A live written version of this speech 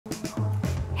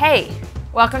Hey,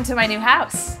 welcome to my new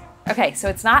house. Okay, so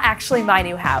it's not actually my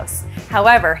new house.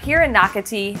 However, here in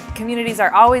Nocatee, communities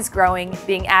are always growing,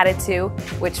 being added to,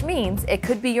 which means it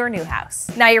could be your new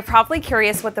house. Now you're probably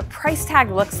curious what the price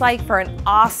tag looks like for an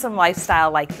awesome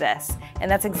lifestyle like this. And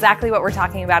that's exactly what we're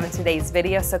talking about in today's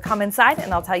video, so come inside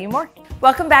and I'll tell you more.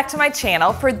 Welcome back to my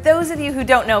channel. For those of you who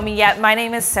don't know me yet, my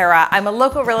name is Sarah. I'm a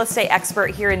local real estate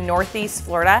expert here in Northeast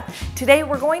Florida. Today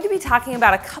we're going to be talking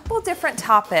about a couple different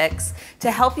topics to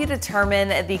help you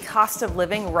determine the cost of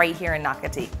living right here in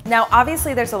Nocatee. Now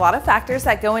obviously there's a lot of factors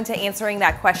that go into answering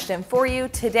that question for you.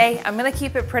 Today I'm going to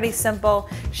keep it pretty simple,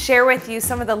 share with you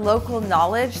some of the local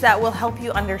knowledge that will help you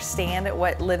understand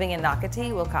what living in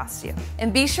Nocatee will cost you.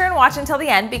 And be sure and watch until the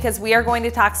end because we are going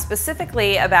to talk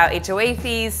specifically about HOA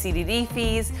fees, CDD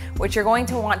fees, which you're going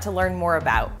to want to learn more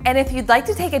about. And if you'd like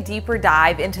to take a deeper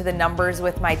dive into the numbers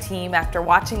with my team after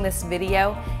watching this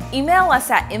video, email us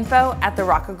at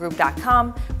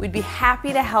info@therockagroup.com. We'd be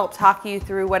happy to help talk you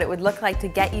through what it would look like to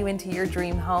get you into your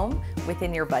dream home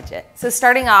within your budget. So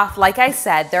starting off, like I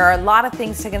said, there are a lot of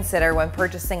things to consider when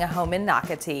purchasing a home in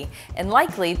Nocatee, and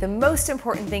likely the most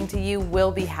important thing to you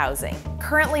will be housing.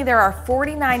 Currently, there are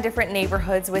 49 different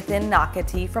neighborhoods within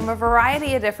Nocatee from a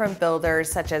variety of different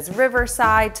builders such as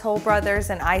Riverside, Toll Brothers,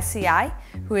 and ICI,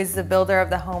 who is the builder of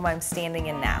the home I'm standing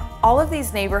in now. All of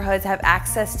these neighborhoods have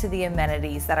access to the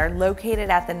amenities that are located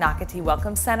at the Nocatee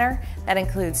Welcome Center. That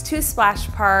includes 2 splash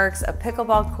parks, a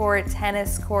pickleball court,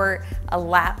 tennis court, a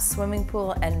lap swimming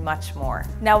pool, and much more.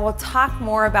 Now we'll talk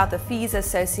more about the fees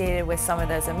associated with some of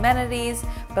those amenities,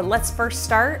 but let's first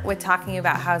start with talking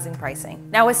about housing pricing.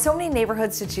 Now with so many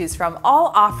neighborhoods to choose from,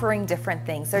 all offering different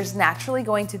things, there's naturally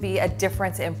going to be a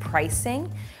difference in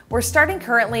pricing. We're starting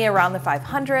currently around the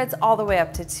 500s all the way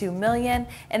up to 2 million,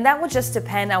 and that will just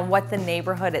depend on what the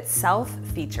neighborhood itself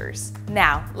features.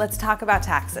 Now, let's talk about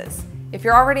taxes. If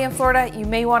you're already in Florida, you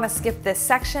may want to skip this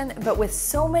section, but with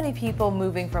so many people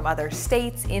moving from other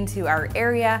states into our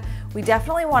area, we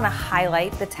definitely want to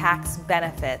highlight the tax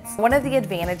benefits. One of the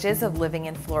advantages of living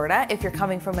in Florida, if you're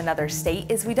coming from another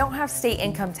state, is we don't have state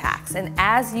income tax. And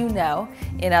as you know,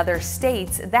 in other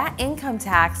states, that income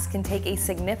tax can take a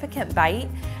significant bite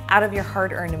out of your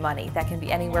hard-earned money. That can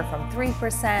be anywhere from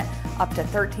 3% up to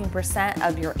 13%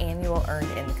 of your annual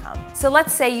earned income. So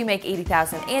let's say you make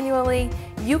 $80,000 annually,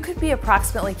 you could be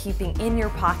approximately keeping in your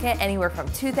pocket anywhere from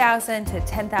 $2,000 to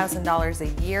 $10,000 a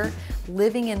year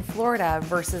living in Florida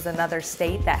versus another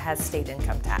state that has state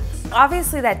income tax.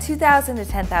 Obviously that $2,000 to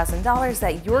 $10,000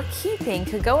 that you're keeping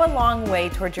could go a long way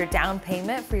towards your down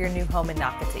payment for your new home in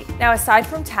Nocatee. Now aside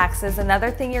from taxes,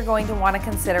 another thing you're going to want to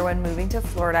consider when moving to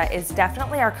Florida is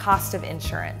definitely our cost of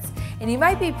insurance. And you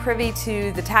might be privy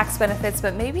to the tax benefits,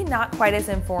 but maybe not quite as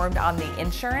informed on the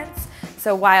insurance.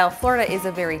 So while Florida is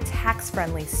a very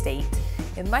tax-friendly state,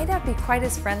 it might not be quite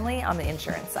as friendly on the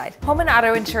insurance side. Home and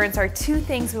auto insurance are 2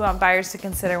 things we want buyers to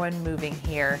consider when moving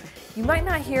here. You might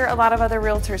not hear a lot of other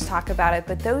realtors talk about it,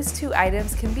 but those 2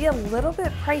 items can be a little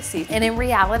bit pricey. And in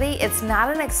reality, it's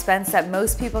not an expense that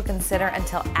most people consider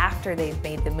until after they've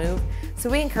made the move. So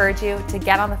we encourage you to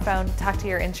get on the phone, talk to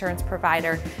your insurance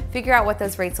provider, figure out what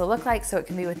those rates will look like so it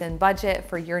can be within budget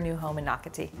for your new home in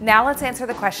Nocatee. Now let's answer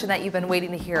the question that you've been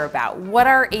waiting to hear about. What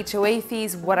are HOA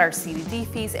fees? What are CDD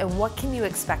fees? And what can you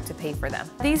expect to pay for them?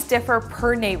 These differ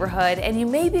per neighborhood, and you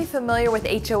may be familiar with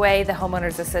HOA, the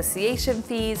Homeowners Association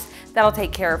fees. That'll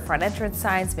take care of front entrance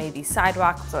signs, maybe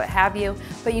sidewalks, what have you,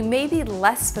 but you may be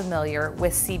less familiar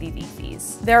with CDD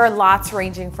fees. There are lots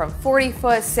ranging from 40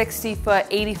 foot, 60 foot,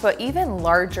 80 foot, even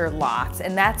larger lots,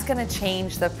 and that's gonna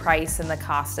change the price and the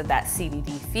cost of that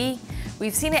CDD fee.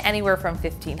 We've seen it anywhere from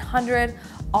 $1,500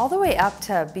 all the way up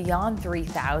to beyond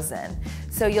 $3,000.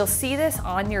 So you'll see this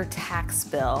on your tax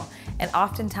bill, and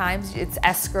oftentimes it's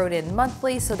escrowed in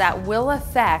monthly, so that will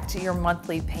affect your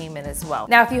monthly payment as well.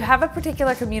 Now, if you have a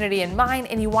particular community in mind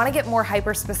and you want to get more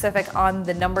hyper-specific on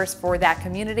the numbers for that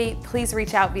community, please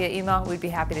reach out via email. We'd be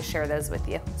happy to share those with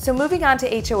you. So moving on to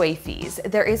HOA fees,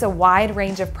 there is a wide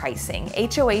range of pricing.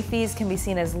 HOA fees can be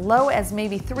seen as low as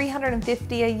maybe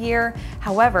 $350 a year.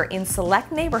 However, in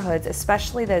select neighborhoods,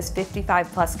 especially those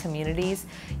 55+ communities,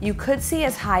 you could see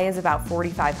as high as about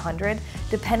 $4,500,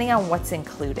 depending on what's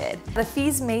included. The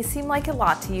fees may seem like a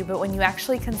lot to you, but when you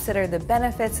actually consider the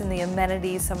benefits and the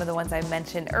amenities, some of the ones I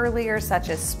mentioned earlier, such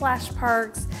as splash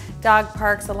parks, dog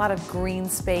parks, a lot of green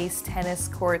space, tennis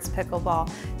courts, pickleball,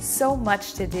 so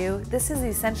much to do. This is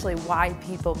essentially why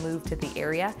people move to the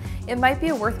area. It might be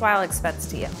a worthwhile expense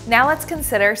to you. Now let's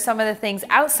consider some of the things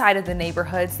outside of the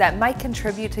neighborhoods that might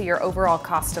contribute to your overall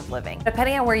cost of living.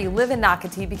 Depending on where you live in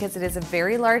Nocatee, because it is a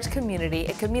very large community,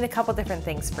 it could mean a couple different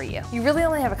things for you. You really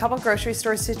only have a couple grocery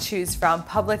stores to choose from,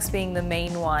 Publix being the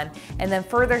main one, and then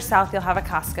further south you'll have a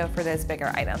Costco for those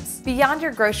bigger items. Beyond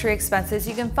your grocery expenses,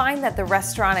 you can find that the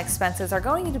restaurant expenses are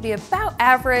going to be about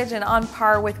average and on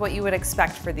par with what you would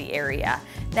expect for the area.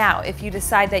 Now, if you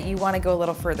decide that you want to go a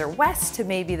little further west to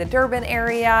maybe the Durban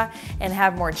area and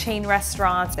have more chain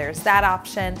restaurants, there's that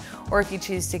option. Or if you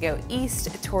choose to go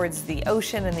east towards the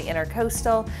ocean and the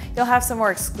intercoastal, you'll have some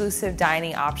more exclusive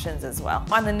dining options as well.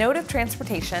 On the note of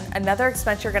transportation, another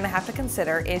expense you're going to have to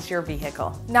consider is your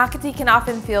vehicle. Nocatee can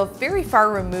often feel very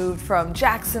far removed from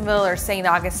Jacksonville or St.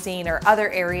 Augustine or other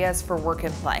areas for work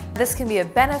and play. This can be a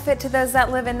benefit to those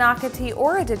that live in Nocatee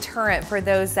or a deterrent for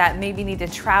those that maybe need to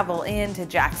travel into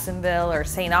Jacksonville or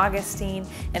St. Augustine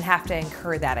and have to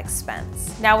incur that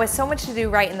expense. Now, with so much to do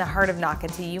right in the heart of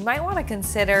Nocatee, you might want to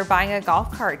consider buying a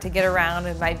golf cart to get around.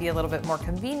 It might be a little bit more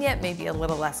convenient, maybe a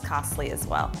little less costly as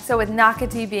well. So with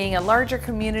Nocatee being a larger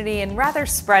community and rather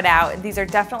spread out, these are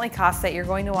definitely costs that you're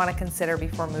going to want to consider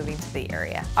before moving to the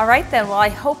area. All right then, well, I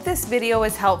hope this video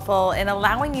was helpful in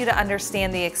allowing you to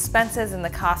understand the expenses and the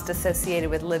cost associated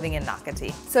with living in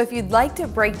Nocatee. So if you'd like to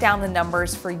break down the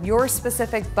numbers for your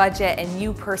specific budget and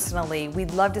you personally,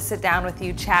 we'd love to sit down with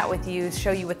you, chat with you,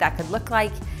 show you what that could look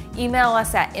like. Email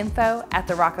us at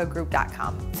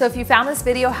info@theroccogroup.com. So if you found this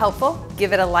video helpful,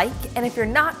 give it a like, and if you're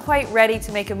not quite ready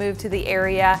to make a move to the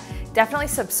area, definitely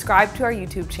subscribe to our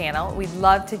YouTube channel. We'd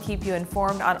love to keep you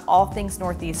informed on all things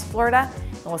Northeast Florida,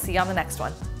 and we'll see you on the next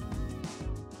one.